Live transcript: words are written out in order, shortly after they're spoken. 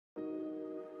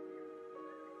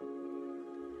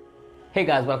Hey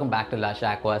guys, welcome back to Lush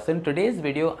Aqua. So in today's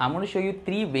video, I'm going to show you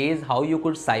 3 ways how you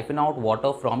could siphon out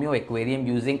water from your aquarium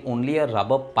using only a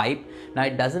rubber pipe. Now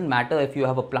it doesn't matter if you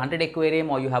have a planted aquarium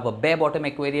or you have a bare bottom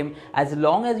aquarium. As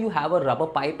long as you have a rubber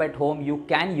pipe at home, you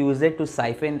can use it to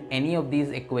siphon any of these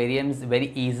aquariums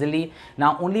very easily.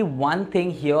 Now only one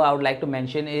thing here I would like to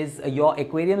mention is your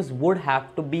aquariums would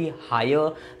have to be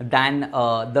higher than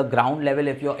the ground level.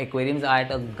 If your aquariums are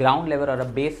at a ground level or a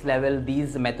base level,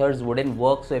 these methods wouldn't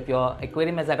work. So if your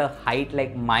aquarium is at a height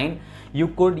like mine, you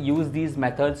could use these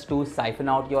methods to siphon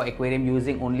out your aquarium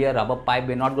using only a rubber pipe.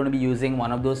 We're not going to be using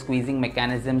one of those squeezing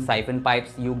mechanism siphon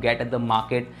pipes you get at the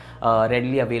market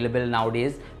readily available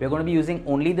nowadays. We're going to be using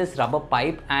only this rubber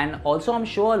pipe, and also I'm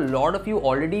sure a lot of you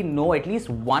already know at least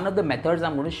one of the methods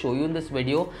I'm going to show you in this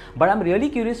video, but I'm really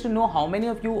curious to know how many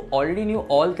of you already knew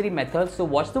all 3 methods. So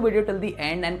watch the video till the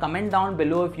end and comment down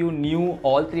below if you knew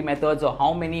all 3 methods or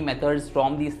how many methods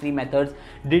from these 3 methods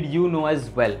did you know as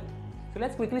well. So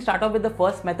let's quickly start off with the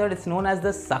first method. It's known as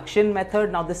the suction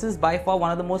method. Now this is by far one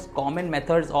of the most common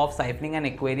methods of siphoning an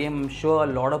aquarium. I'm sure a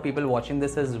lot of people watching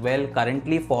this as well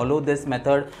currently follow this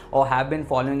method or have been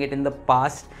following it in the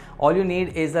past. All you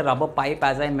need is a rubber pipe,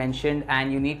 as I mentioned,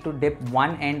 and you need to dip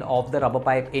one end of the rubber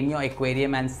pipe in your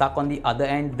aquarium and suck on the other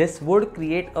end. This would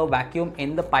create a vacuum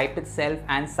in the pipe itself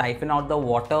and siphon out the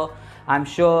water. I'm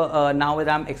sure now that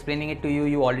I'm explaining it to you,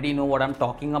 you already know what I'm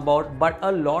talking about, but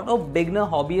a lot of beginner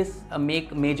hobbyists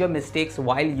make major mistakes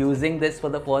while using this for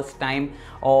the first time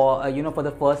or for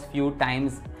the first few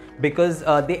times, because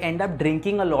they end up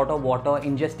drinking a lot of water,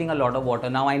 ingesting a lot of water.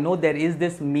 Now I know there is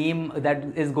this meme that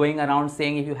is going around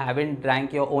saying if you haven't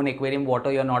drank your own aquarium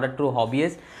water, you're not a true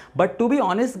hobbyist. But to be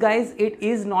honest guys, it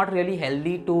is not really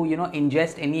healthy to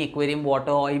ingest any aquarium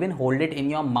water or even hold it in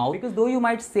your mouth, because though you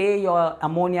might say your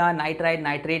ammonia, nitrite,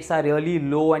 nitrates are really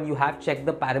low and you have checked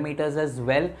the parameters as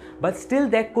well, but still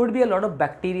there could be a lot of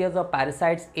bacteria or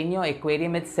parasites in your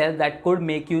aquarium itself that could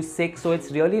make you sick. So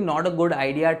it's really not a good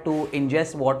idea to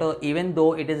ingest water even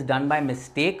though it is done by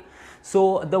mistake.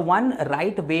 So the one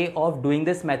right way of doing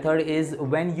this method is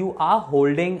when you are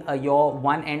holding your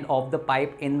one end of the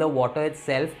pipe in the water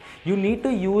itself, you need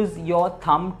to use your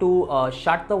thumb to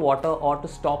shut the water or to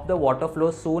stop the water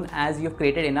flow soon as you've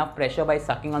created enough pressure by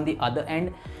sucking on the other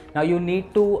end. Now you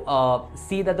need to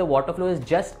see that the water flow is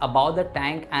just above the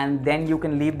tank, and then you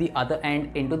can leave the other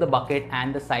end into the bucket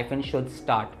and the siphon should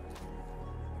start.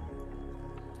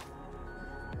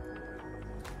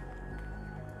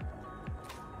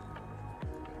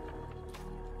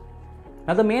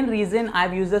 Now the main reason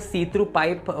I've used a see-through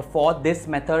pipe for this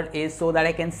method is so that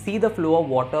I can see the flow of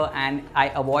water and I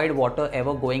avoid water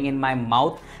ever going in my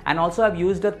mouth. And also I've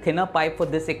used a thinner pipe for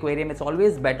this aquarium. It's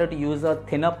always better to use a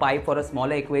thinner pipe for a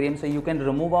smaller aquarium so you can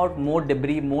remove out more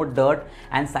debris, more dirt,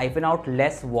 and siphon out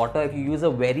less water. If you use a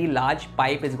very large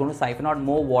pipe, it's going to siphon out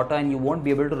more water and you won't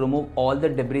be able to remove all the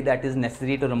debris that is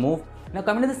necessary to remove. Now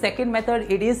coming to the second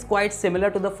method, it is quite similar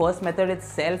to the first method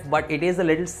itself, but it is a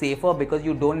little safer because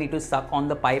you don't need to suck on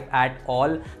the pipe at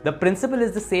all. The principle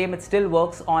is the same. It still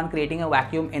works on creating a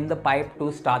vacuum in the pipe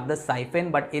to start the siphon,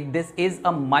 but this is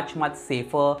a much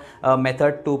safer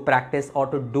method to practice or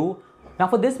to do. Now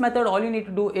for this method, all you need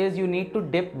to do is you need to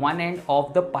dip one end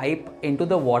of the pipe into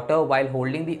the water while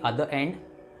holding the other end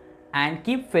and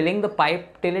keep filling the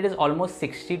pipe till it is almost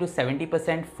 60 to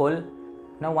 70% full.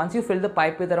 Now once you fill the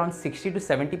pipe with around 60 to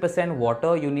 70%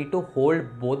 water, you need to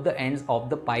hold both the ends of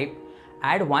the pipe.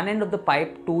 Add one end of the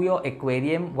pipe to your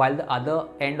aquarium while the other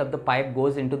end of the pipe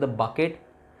goes into the bucket.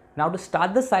 Now to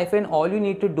start the siphon, all you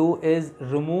need to do is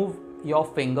remove your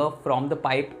finger from the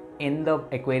pipe in the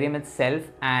aquarium itself,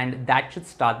 and that should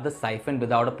start the siphon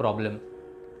without a problem.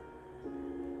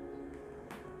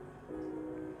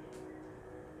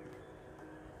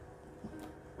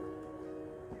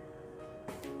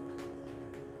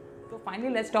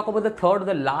 Finally, let's talk about the third or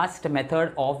the last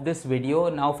method of this video.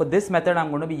 Now for this method, I'm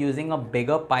going to be using a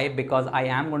bigger pipe because I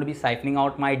am going to be siphoning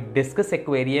out my discus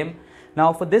aquarium.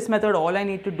 Now for this method, all I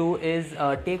need to do is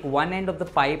take one end of the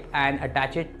pipe and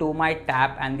attach it to my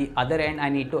tap, and the other end I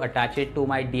need to attach it to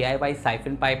my DIY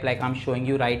siphon pipe like I'm showing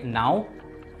you right now.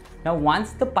 Now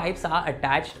once the pipes are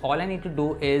attached, all I need to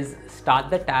do is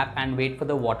start the tap and wait for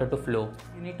the water to flow.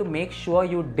 You need to make sure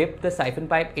you dip the siphon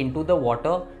pipe into the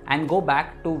water and go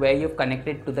back to where you've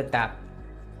connected to the tap.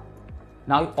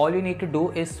 Now all you need to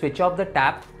do is switch off the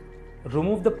tap,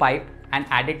 remove the pipe and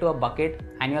add it to a bucket,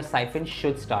 and your siphon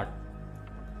should start.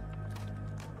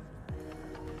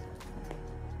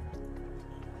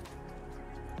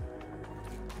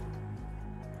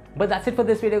 But that's it for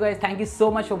this video, guys. Thank you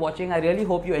so much for watching. I really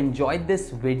hope you enjoyed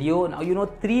this video. Now you know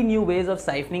 3 new ways of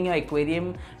siphoning your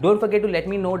aquarium. Don't forget to let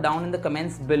me know down in the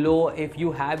comments below if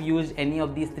you have used any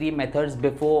of these 3 methods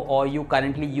before, or you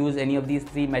currently use any of these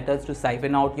 3 methods to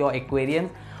siphon out your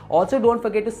aquariums. Also, don't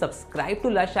forget to subscribe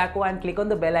to Lush Aqua and click on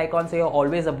the bell icon so you're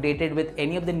always updated with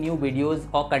any of the new videos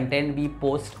or content we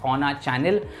post on our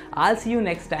channel. I'll see you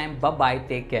next time. Bye bye.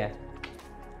 Take care.